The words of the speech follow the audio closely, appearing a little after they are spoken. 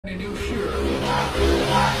The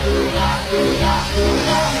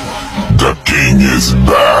king is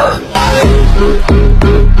back!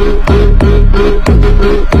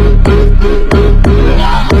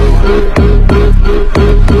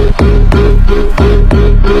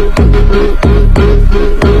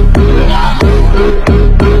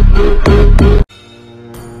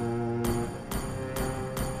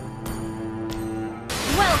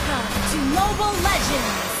 Welcome to Mobile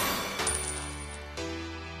Legends!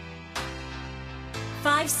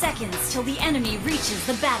 5 seconds till the enemy reaches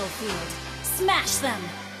the battlefield. Smash them!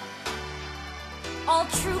 All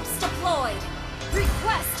troops deployed.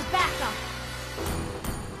 Request backup.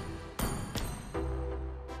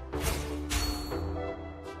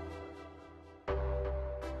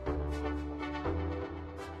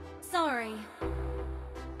 Sorry.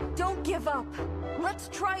 Don't give up. Let's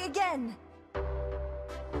try again.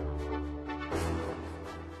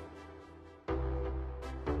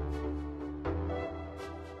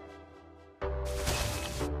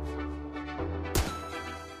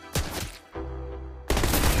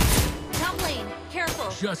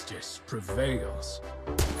 Careful. Justice prevails.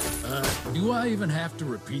 Do I even have to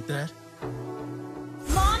repeat that?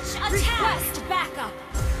 Launch attack! Request backup!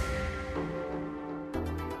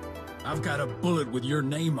 I've got a bullet with your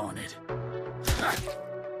name on it.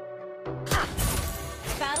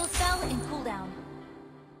 Battle spell in cooldown.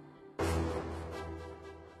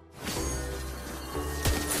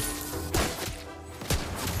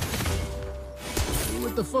 See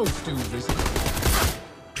what the folks do, visit.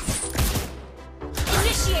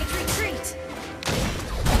 Initiate retreat!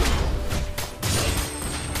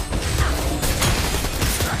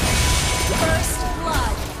 First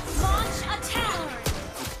blood! Launch attack!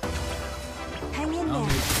 Hang in I'll there.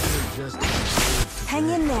 make sure just Hang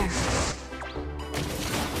in there.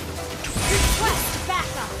 Request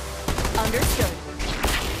backup! Understood.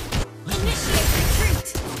 Initiate retreat!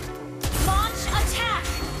 Launch attack!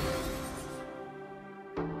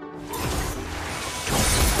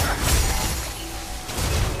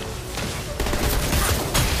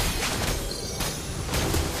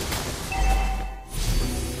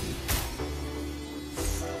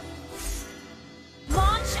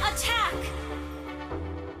 Launch attack!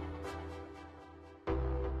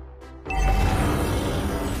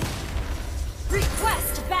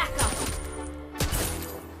 Request backup!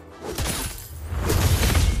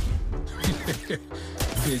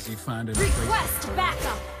 busy finding a place. Request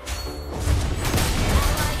backup!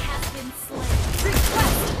 Ally has been slain.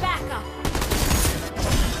 Request backup!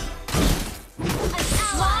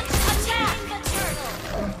 Launch attack! The turtle!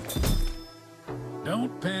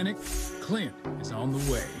 Don't panic. Clint is on the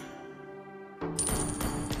way.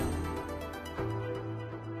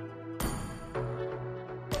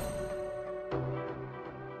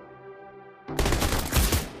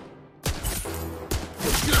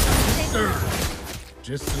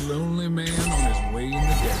 Just a lonely man on his way in the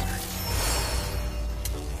desert.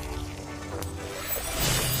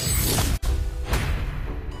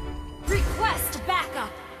 Request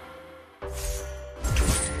backup!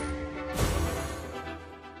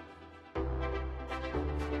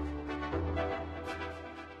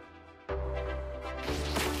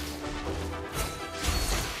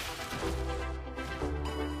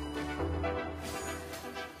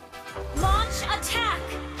 Launch attack!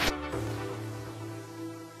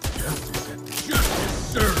 Justice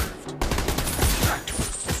served.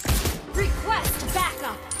 Request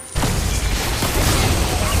backup!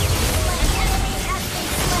 An enemy has been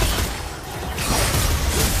slain!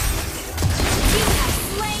 You have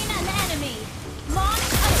slain an enemy!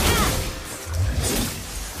 Launch attack!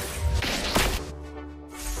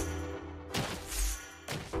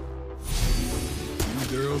 You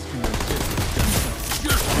girls can resist.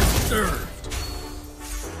 Justice served.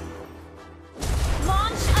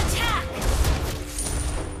 Launch attack!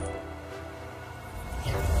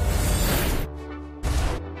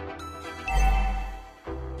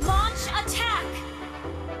 Launch attack!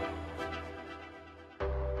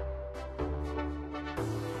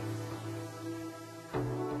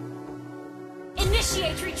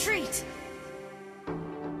 Initiate retreat!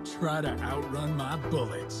 Try to outrun my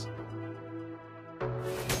bullets.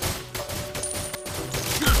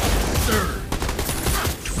 Justice served.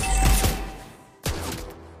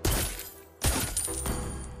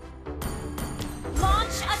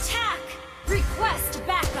 Launch attack! Request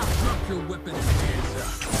backup! Drop your weapon and hands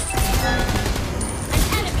up. An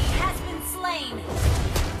enemy has been slain!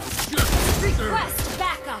 Justice served. Request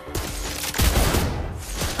backup!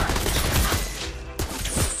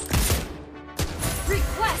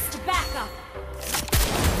 Request backup!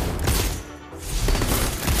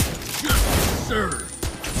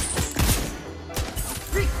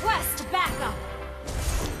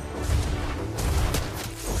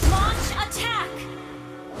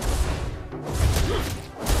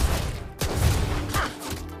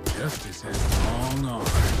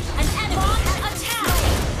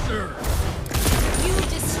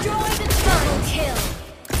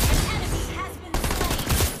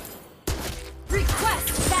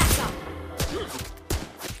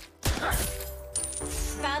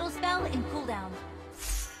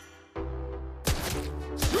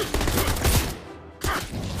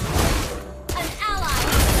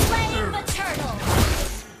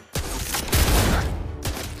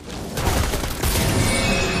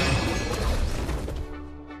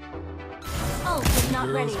 is not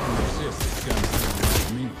ready. Girls can resist a gunslinger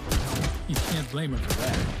like me. You can't blame her for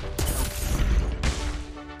that.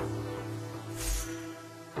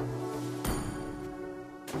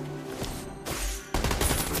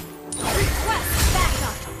 Request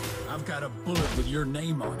backup. I've got a bullet with your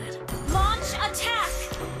name on it. Launch attack.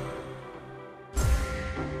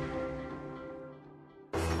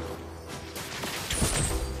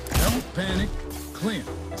 Don't panic. Clint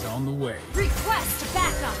is on the way. Request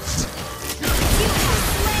backup. You have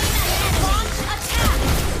slain an enemy. Launch attack.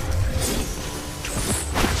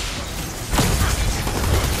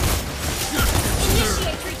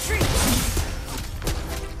 Initiate retreat.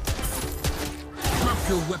 Drop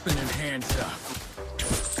your weapon and hands up.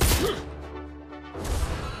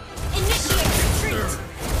 Initiate retreat.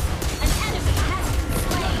 An enemy has been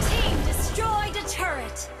slain. Team destroyed a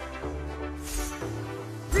turret.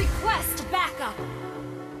 Request backup.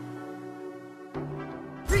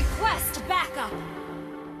 Request backup.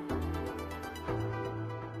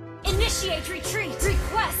 Initiate retreat.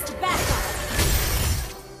 Request backup.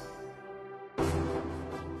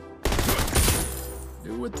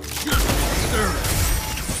 Do it justice served.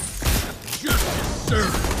 Justice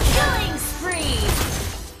served. Killing spree.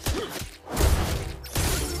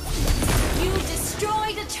 You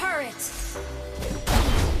destroyed a turret.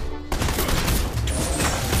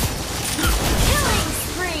 Killing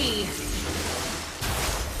spree.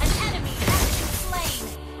 An enemy has been slain.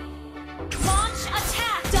 Launch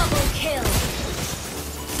attack. Double kill.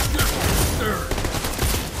 Justice served.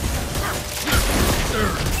 Justice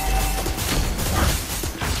served.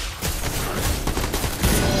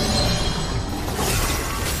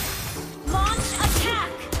 Launch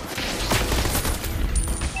attack.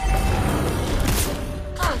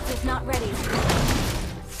 Earth is not ready.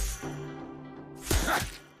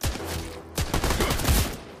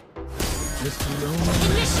 Just the only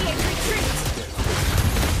Initiate retreat.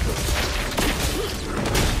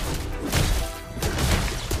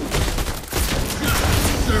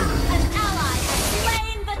 served. An ally has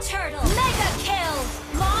slain the turtle. Mega kill.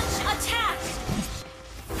 Launch attack.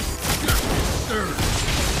 Justice served.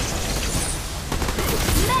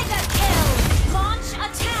 Mega kill. Launch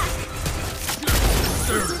attack. Justice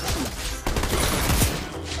served.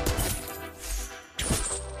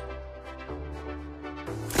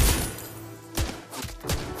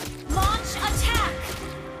 Launch attack.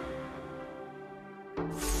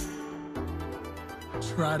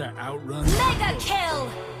 Try to outrun Mega kill.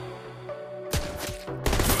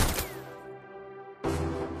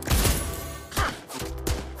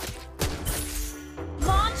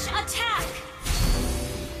 Launch attack.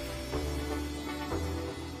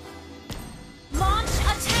 Launch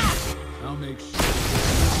attack. I'll make sure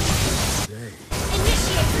today.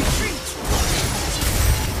 Initiate retreat.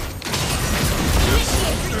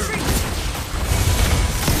 Initiate retreat.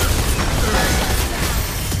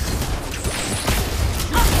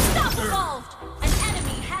 Unstoppable. An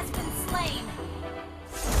enemy has been slain.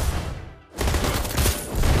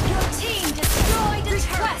 Your team destroyed a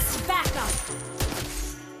request backup.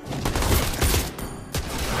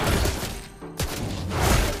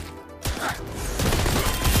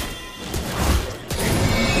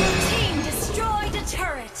 Your team destroyed a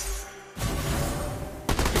turret.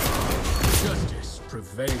 Justice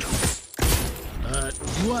prevails.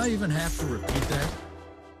 Do I even have to repeat that?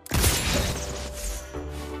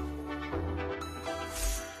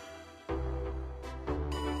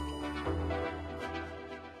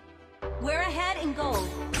 We're ahead in gold.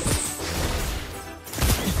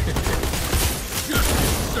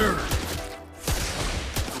 Justice served.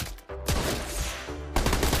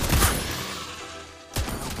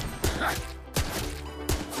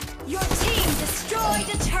 Your team destroyed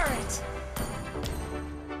a turret.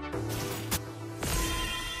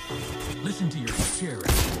 Listen to your sheriff,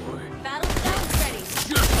 boy. Battlestone's ready.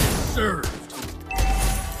 Justice served.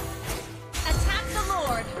 Attack the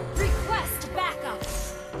Lord. Request backup.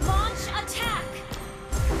 Launch attack.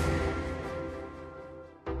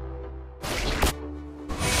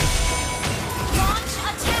 Launch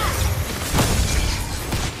attack.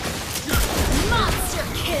 Monster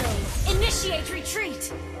kill. Initiate retreat.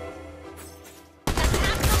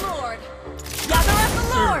 Attack the Lord. Gather up the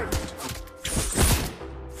Lord.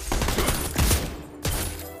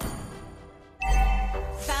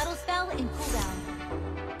 Battle spell in cooldown.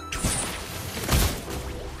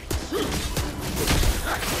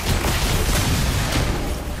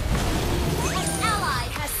 An ally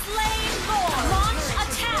has slain Lord. Launch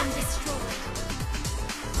attack. Destroyed.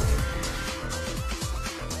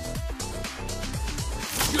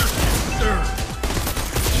 Justice served.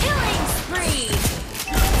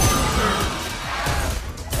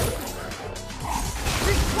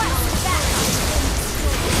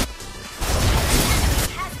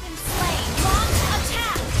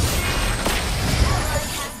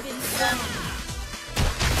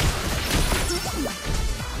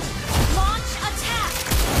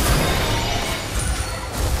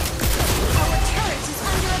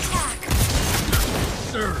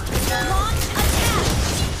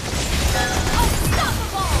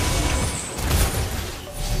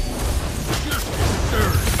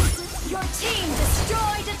 team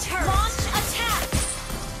destroyed a turret. Launch attack.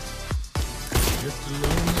 Just a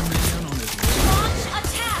lonely man on his way. Launch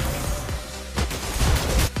attack.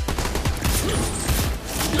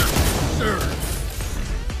 Sir.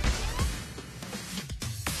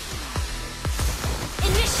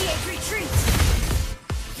 Initiate retreat.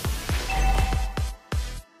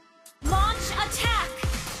 Launch attack.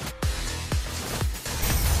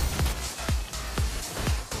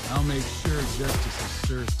 I'll make sure justice is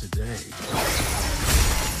served today.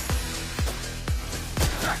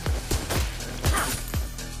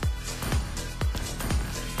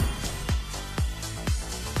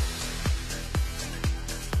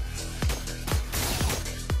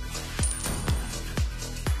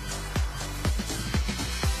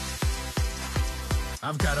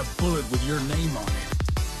 I've got a bullet with your name on it.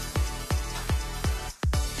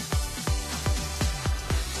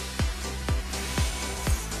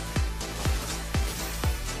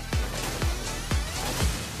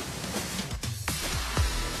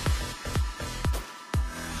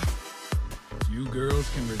 Few girls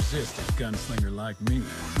can resist a gunslinger like me.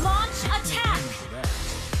 Launch attack.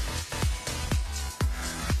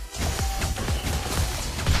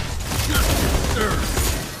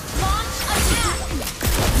 Launch attack.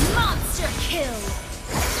 Monster kill.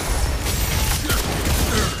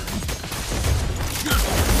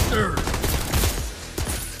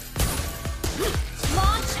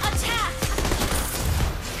 Launch attack.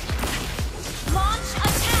 Launch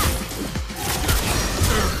attack.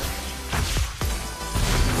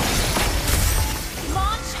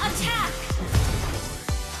 Launch attack.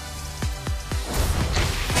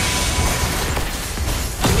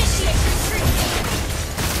 Initiate retreat.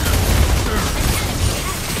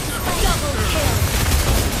 Double kill.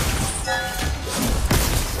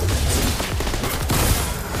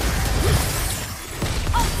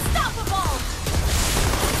 Unstoppable.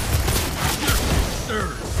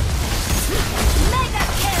 Mega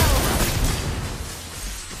kill.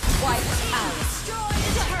 Wiped out. Destroyed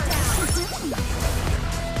a turret.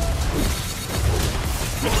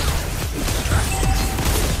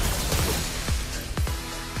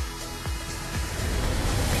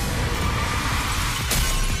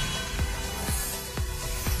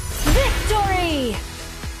 Victory!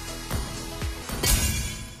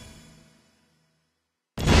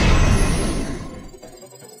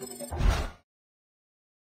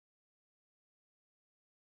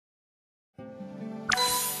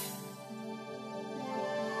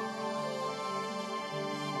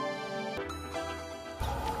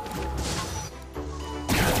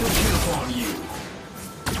 On you.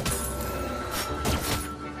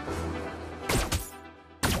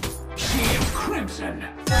 Team Crimson.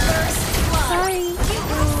 First blood. Sorry. You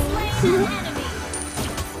have slain an enemy.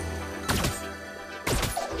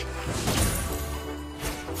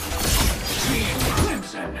 Team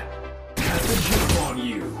Crimson. Got the jump on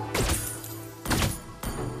you.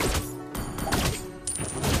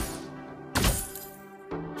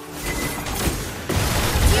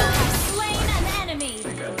 You have slain an enemy.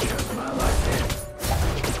 Think I just might like that.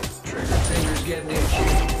 Trigger fingers getting itchy.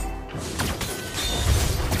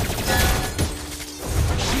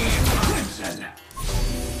 Team Crimson.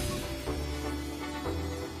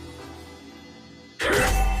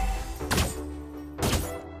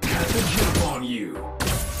 Got the jump on you.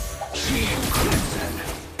 Team Crimson.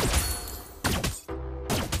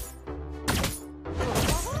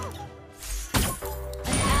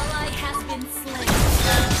 An ally has been slain.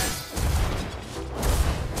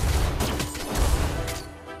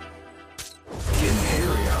 Getting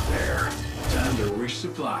hairy out there. Time to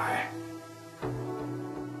resupply.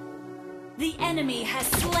 The enemy has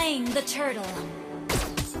slain the turtle.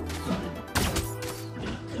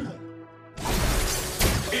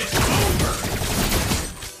 It's over.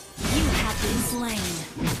 You have been slain.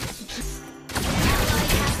 An ally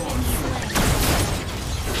has been slain.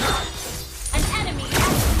 An enemy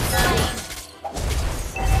has been slain.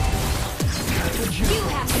 You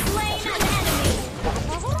have slain an enemy.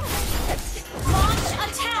 Launch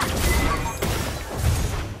attack.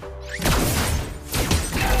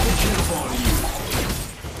 Got the jump on you.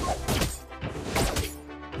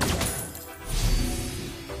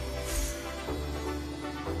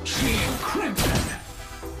 Team Crimson.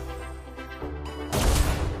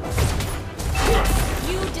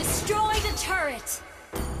 You destroyed a turret.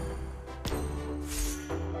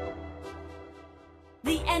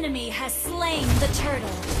 The enemy has slain the turtle.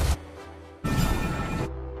 An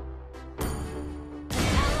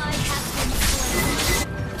ally has been slain.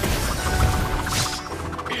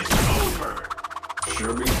 It's over.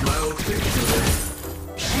 Sure beats my old victory.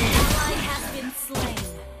 An ally has been slain.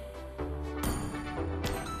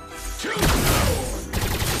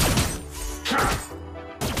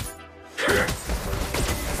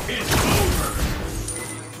 It's over.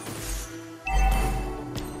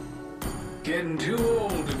 Getting too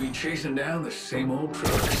old to be chasing down the same old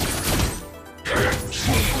trucks.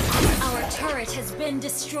 Our turret has been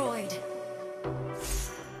destroyed.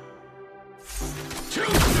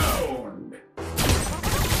 Tombstone.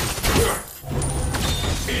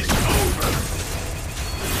 It's over.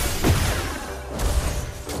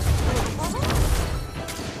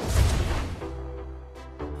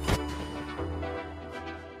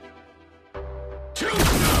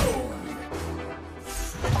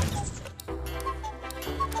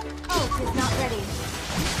 Ult is not ready.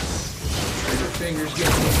 Trigger fingers get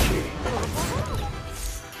itchy.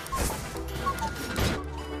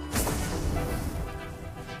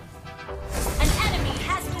 An enemy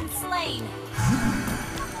has been slain.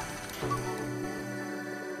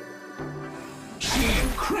 Team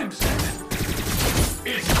Crimson.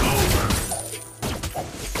 It's over.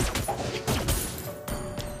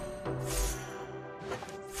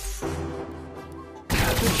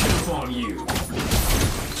 Have to jump on you.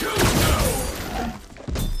 Tombstone.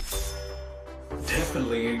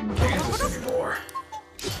 Definitely ain't in Kansas anymore.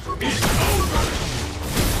 It's over.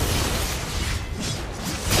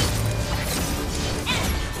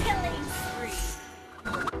 Killing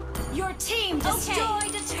spree. Your team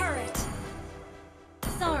destroyed a turret.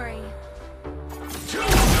 Sorry.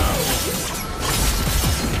 Tombstone.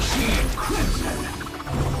 Team Crimson.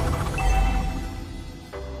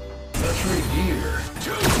 Let's read here.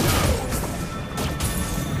 Tombstone.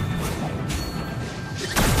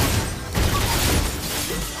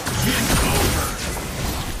 It's over.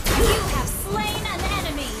 You have slain an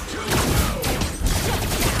enemy. Shut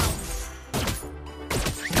down.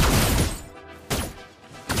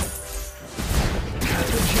 Have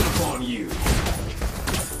to jump on you.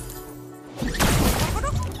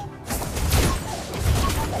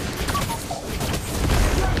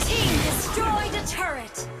 Your team destroyed a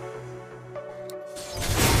turret.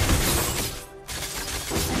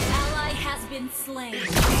 An ally has been slain.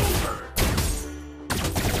 It's over.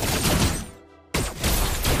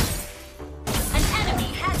 An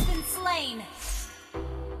enemy has been slain.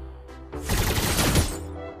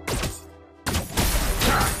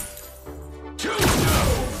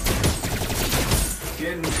 Tombstone.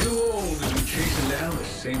 Getting too old to be chasing down the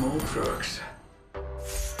same old trucks.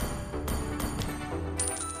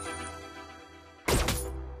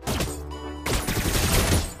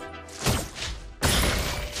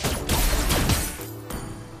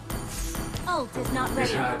 Ult is not It's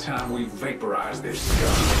ready. high time we vaporize this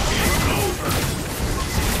stuff. It's over.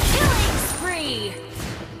 Killing spree.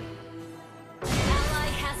 An ally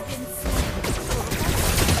has been slain.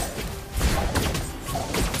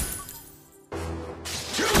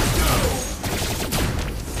 Tombstone.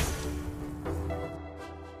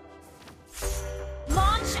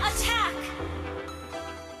 Launch attack.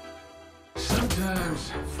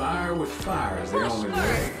 Sometimes fire with fire is the Push only first.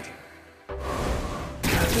 way.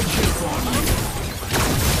 Got to jump on you.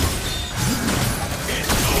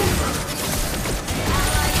 It's over.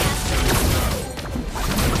 Ally has been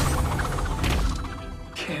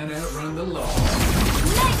Can't outrun the law.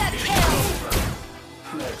 mega kill.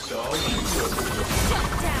 That's all you do. Shut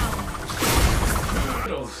down.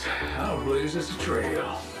 I'll blaze us a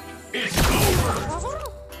trail. It's over.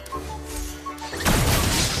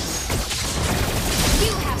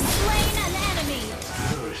 You have slain an enemy.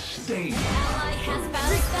 You're a stain. Ally has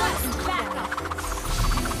been backup.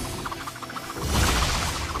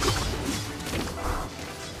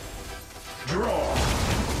 Draw.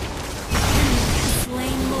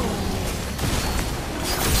 Slain more.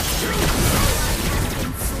 Ally has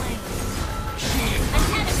been slain. An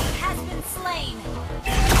enemy has been slain.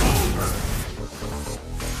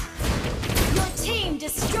 Your team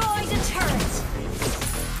destroyed a turret.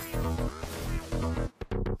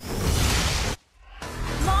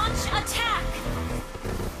 Launch attack.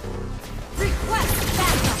 Request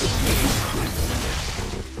backup.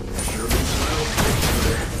 Sure do smell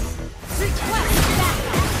good. Request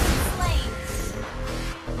backup. Slain.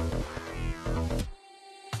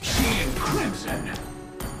 Team Crimson.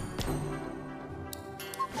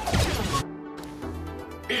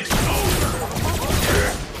 It's over.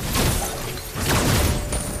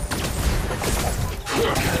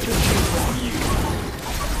 Got to jump on you.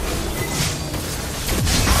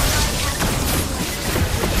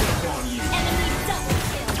 Jump on you. Enemy double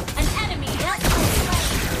kill. An enemy has been slain.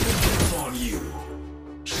 Jump on you.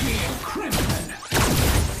 Team Crimson.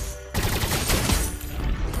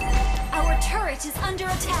 Our turret is under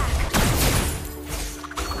attack.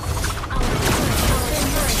 Our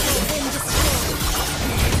turret has been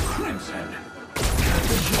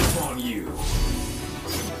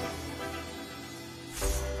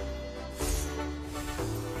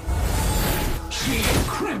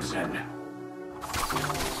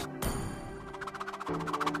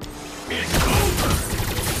It's over!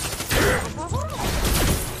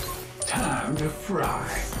 Time to fry.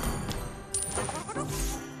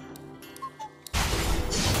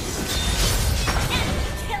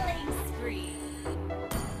 Killing spree.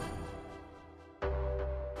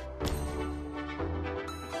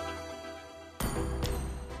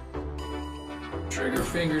 Trigger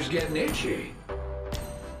fingers getting itchy.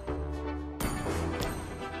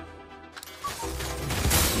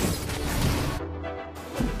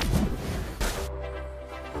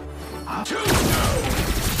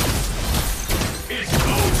 It's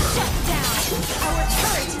over! Shut down. Our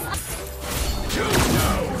turret is up.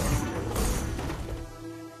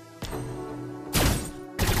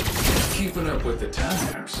 Keeping up with the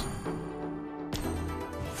times.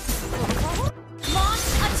 Launch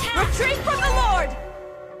attack. Retreat from the Lord!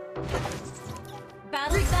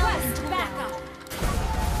 Battle request backup.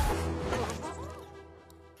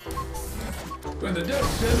 When the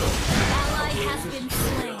dust settles, Ally has been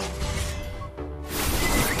slain.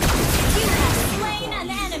 You have slain an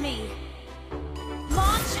enemy.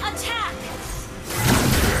 Launch attack.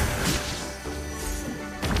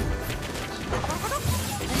 An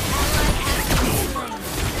ally has been slain.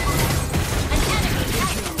 An enemy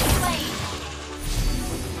has been slain.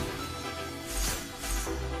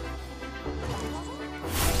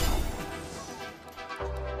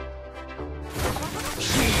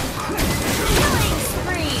 Killing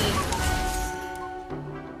spree.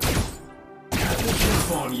 got the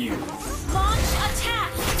jump on you. Launch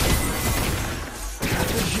attack. Got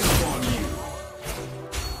the jump on you.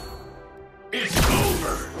 It's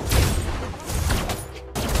over!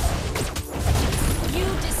 You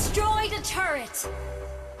destroyed a turret.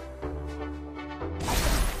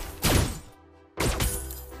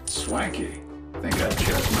 Swanky. Think I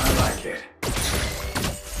just might like it.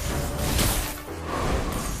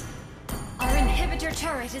 Our inhibitor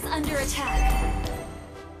turret is under attack.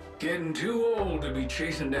 Getting too old to be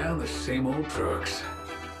chasing down the same old trucks.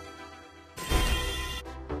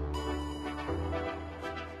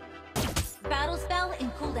 Battle spell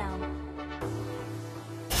in cooldown.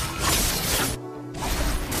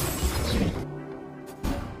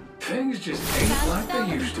 Things just ain't like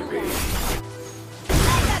they used to be.